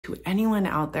To anyone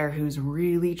out there who's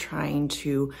really trying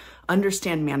to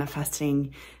understand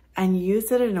manifesting and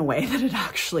use it in a way that it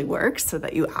actually works so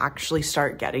that you actually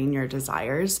start getting your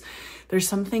desires, there's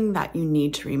something that you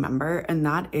need to remember, and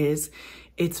that is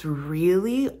it's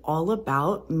really all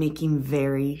about making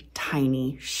very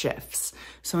tiny shifts.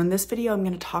 So in this video, I'm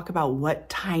going to talk about what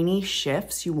tiny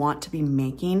shifts you want to be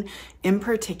making, in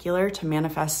particular to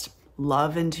manifest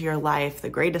love into your life, the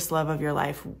greatest love of your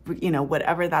life,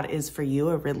 whatever that is for you,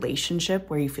 a relationship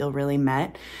where you feel really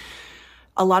met.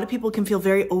 A lot of people can feel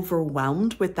very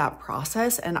overwhelmed with that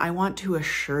process, and I want to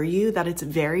assure you that it's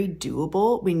very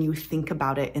doable when you think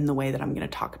about it in the way that I'm going to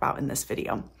talk about in this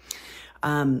video.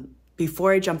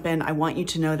 Before I jump in, I want you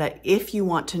to know that if you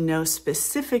want to know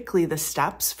specifically the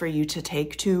steps for you to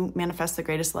take to manifest the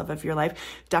greatest love of your life,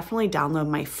 definitely download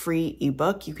my free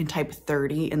ebook. You can type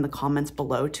 30 in the comments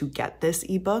below to get this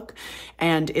ebook.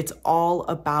 And it's all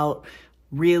about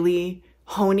really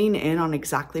honing in on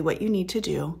exactly what you need to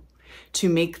do to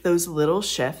make those little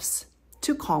shifts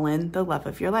to call in the love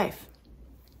of your life.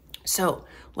 So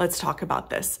let's talk about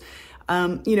this.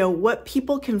 What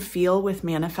people can feel with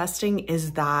manifesting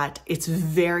is that it's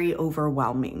very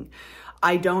overwhelming.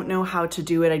 I don't know how to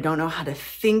do it. I don't know how to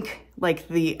think like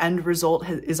the end result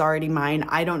is already mine.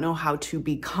 I don't know how to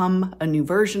become a new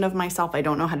version of myself. I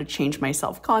don't know how to change my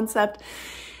self-concept.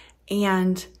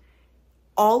 And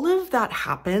all of that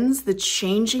happens, the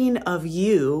changing of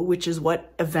you, which is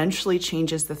what eventually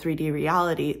changes the 3D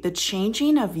reality, the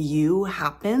changing of you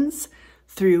happens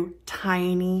through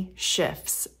tiny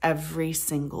shifts every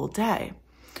single day.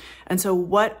 And so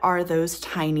what are those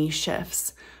tiny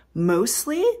shifts?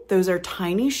 Mostly, those are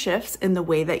tiny shifts in the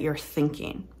way that you're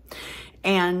thinking.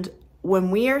 And when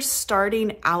we are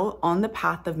starting out on the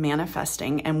path of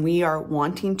manifesting and we are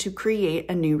wanting to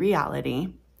create a new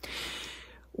reality,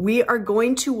 we are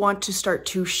going to want to start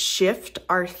to shift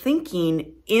our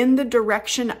thinking in the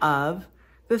direction of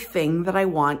the thing that I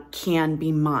want can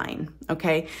be mine,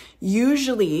 okay?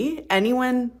 Usually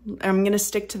I'm gonna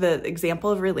stick to the example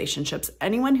of relationships.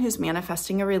 Anyone who's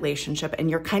manifesting a relationship and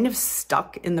you're kind of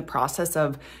stuck in the process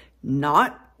of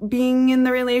not being in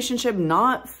the relationship,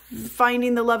 not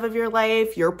finding the love of your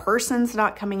life, your person's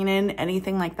not coming in,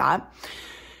 anything like that.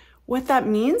 What that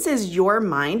means is your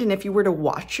mind, and if you were to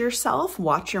watch your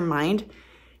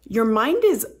mind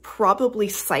is probably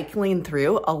cycling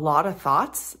through a lot of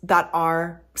thoughts that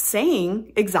are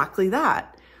saying exactly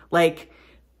that. Like,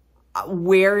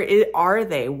 where are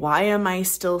they? Why am I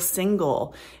still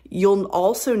single? You'll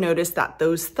also notice that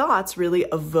those thoughts really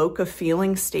evoke a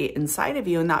feeling state inside of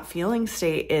you. And that feeling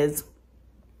state is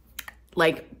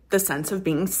like the sense of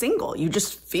being single. You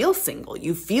just feel single.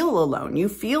 You feel alone. You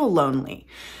feel lonely.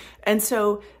 And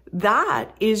so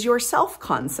that is your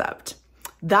self-concept.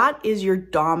 That is your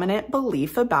dominant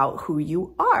belief about who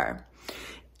you are.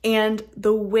 And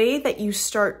the way that you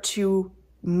start to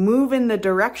move in the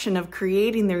direction of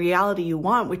creating the reality you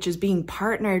want, which is being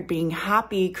partnered, being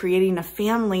happy, creating a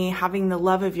family, having the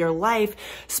love of your life,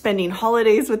 spending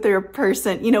holidays with your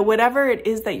person, whatever it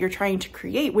is that you're trying to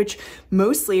create, which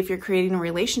mostly if you're creating a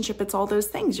relationship, it's all those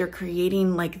things. You're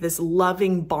creating like this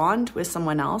loving bond with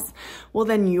someone else. Well,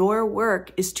 then your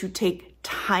work is to take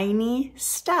tiny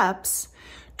steps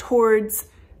towards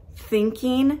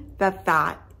thinking that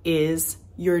that is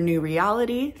your new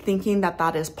reality, thinking that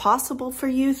that is possible for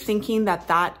you, thinking that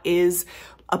that is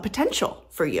a potential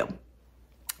for you.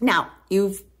 Now,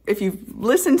 if you've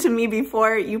listened to me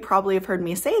before, you probably have heard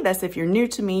me say this. If you're new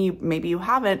to me, maybe you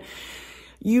haven't.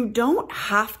 You don't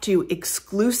have to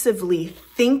exclusively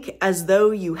think as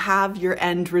though you have your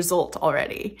end result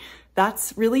already.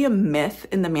 That's really a myth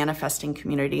in the manifesting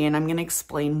community, and I'm going to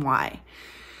explain why.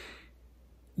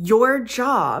 Your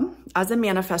job as a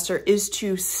manifestor is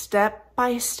to step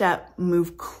by step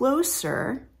move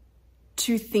closer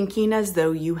to thinking as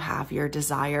though you have your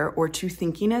desire, or to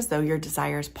thinking as though your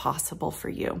desire is possible for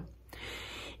you.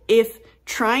 If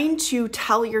trying to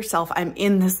tell yourself, I'm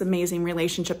in this amazing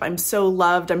relationship, I'm so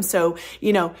loved, I'm so,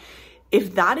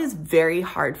 if that is very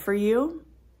hard for you,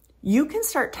 you can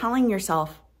start telling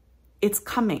yourself, it's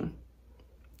coming.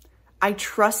 I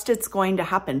trust it's going to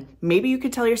happen. Maybe you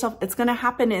could tell yourself it's going to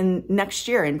happen in next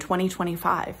year, in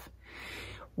 2025.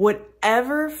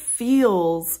 Whatever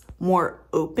feels more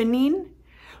opening,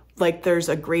 like there's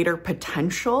a greater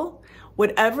potential,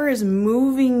 whatever is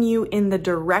moving you in the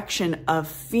direction of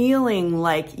feeling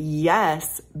like,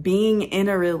 yes, being in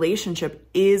a relationship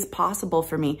is possible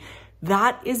for me,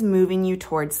 that is moving you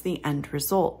towards the end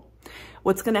result.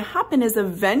 What's going to happen is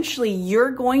eventually you're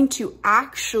going to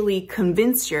actually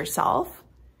convince yourself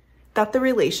that the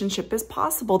relationship is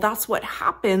possible. That's what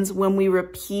happens when we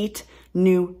repeat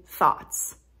new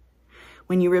thoughts.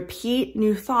 When you repeat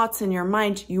new thoughts in your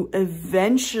mind, you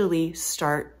eventually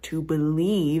start to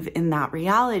believe in that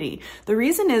reality. The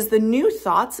reason is the new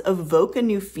thoughts evoke a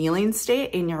new feeling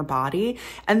state in your body,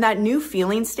 and that new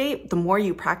feeling state, the more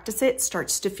you practice it,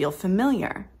 starts to feel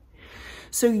familiar.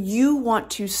 So you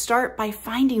want to start by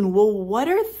finding, well, what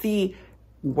are the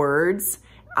words,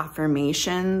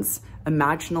 affirmations,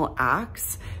 imaginal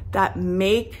acts that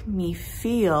make me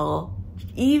feel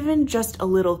even just a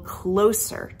little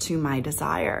closer to my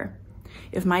desire?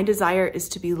 If my desire is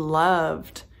to be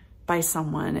loved by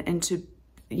someone and to,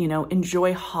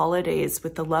 enjoy holidays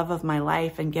with the love of my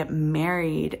life and get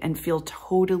married and feel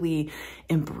totally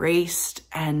embraced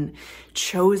and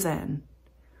chosen,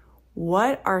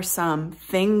 what are some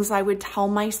things I would tell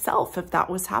myself if that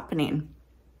was happening?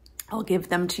 I'll give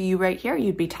them to you right here.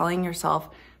 You'd be telling yourself,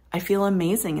 I feel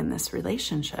amazing in this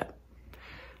relationship.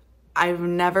 I've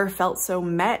never felt so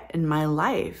met in my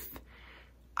life.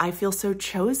 I feel so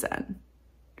chosen.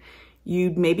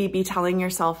 You'd maybe be telling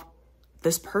yourself,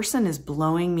 this person is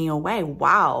blowing me away.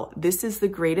 Wow, this is the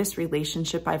greatest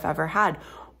relationship I've ever had.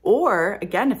 Or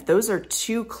again, if those are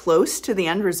too close to the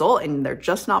end result and they're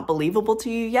just not believable to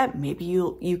you yet, maybe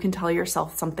you can tell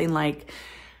yourself something like,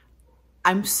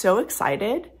 I'm so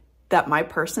excited that my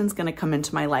person's going to come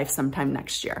into my life sometime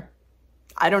next year.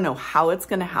 I don't know how it's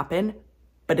going to happen,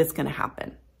 but it's going to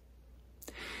happen.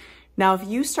 Now, if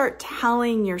you start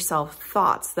telling yourself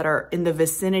thoughts that are in the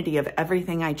vicinity of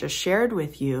everything I just shared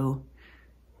with you,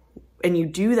 and you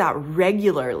do that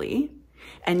regularly,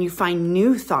 and you find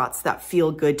new thoughts that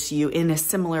feel good to you in a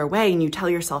similar way, and you tell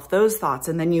yourself those thoughts,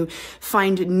 and then you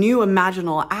find new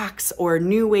imaginal acts or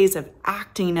new ways of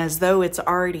acting as though it's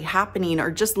already happening, or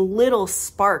just little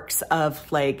sparks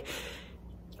of like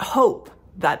hope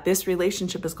that this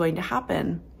relationship is going to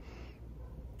happen,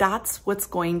 that's what's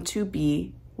going to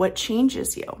be what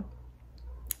changes you.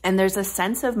 And there's a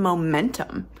sense of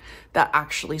momentum that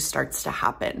actually starts to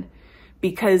happen,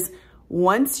 because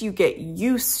once you get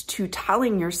used to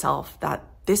telling yourself that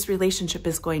this relationship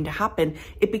is going to happen,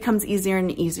 it becomes easier and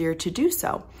easier to do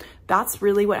so. That's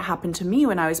really what happened to me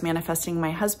when I was manifesting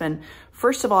my husband.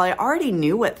 First of all, I already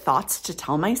knew what thoughts to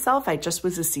tell myself. I just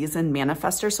was a seasoned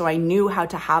manifester, so I knew how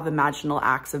to have imaginal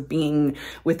acts of being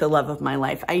with the love of my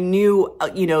life. I knew,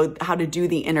 how to do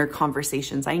the inner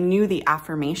conversations. I knew the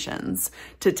affirmations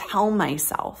to tell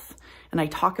myself. And I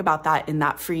talk about that in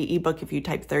that free ebook. If you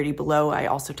type 30 below, I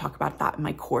also talk about that in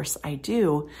my course I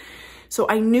do. So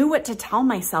I knew what to tell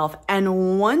myself.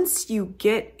 And once you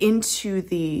get into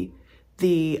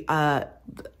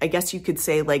I guess you could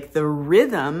say like the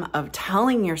rhythm of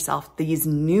telling yourself these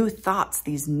new thoughts,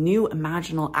 these new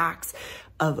imaginal acts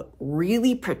of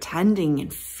really pretending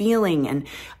and feeling and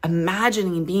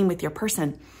imagining and being with your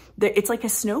person, it's like a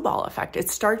snowball effect. It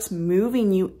starts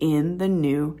moving you in the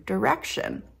new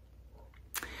direction.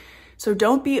 So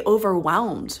don't be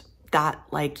overwhelmed that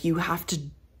like you have to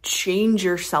change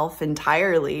yourself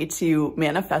entirely to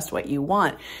manifest what you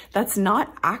want. That's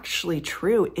not actually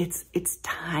true. It's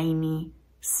tiny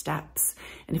steps.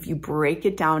 And if you break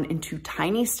it down into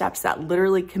tiny steps that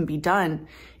literally can be done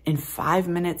in 5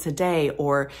 minutes a day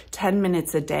or 10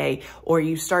 minutes a day, or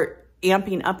you start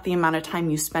amping up the amount of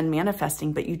time you spend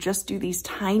manifesting, but you just do these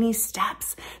tiny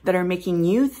steps that are making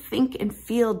you think and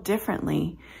feel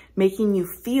differently, making you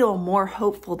feel more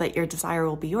hopeful that your desire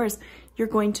will be yours, you're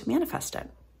going to manifest it.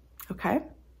 Okay?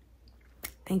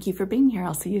 Thank you for being here.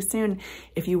 I'll see you soon.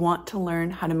 If you want to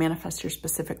learn how to manifest your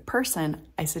specific person,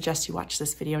 I suggest you watch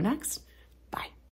this video next.